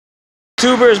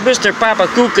YouTubers, Mr. Papa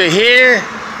Kuka here.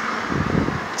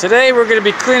 Today we're going to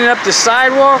be cleaning up the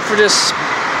sidewalk for this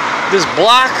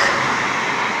block.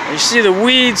 You see the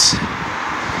weeds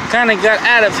kind of got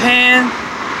out of hand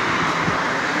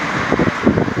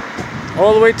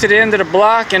all the way to the end of the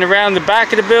block and around the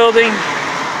back of the building.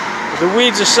 The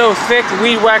weeds are so thick, the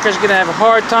weed whacker's going to have a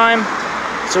hard time.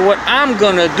 So what I'm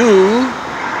going to do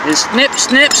is snip,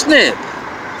 snip, snip.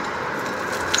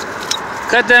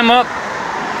 Cut them up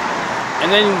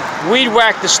and then weed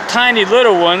whack the tiny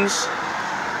little ones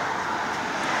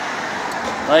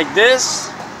like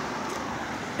this,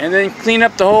 and then clean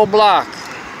up the whole block.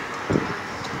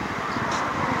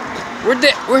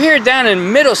 We're here down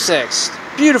in Middlesex,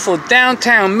 beautiful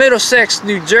downtown Middlesex,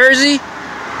 New Jersey,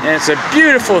 and it's a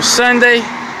beautiful Sunday.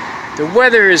 The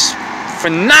weather is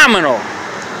phenomenal,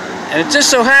 and it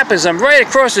just so happens I'm right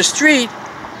across the street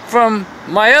from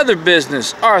my other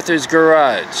business, Arthur's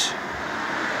Garage.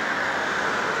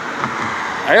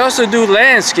 I also do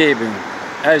landscaping,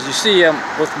 as you see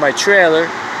with my trailer.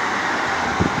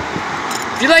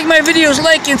 If you like my videos,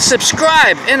 like and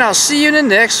subscribe, and I'll see you in the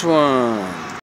next one.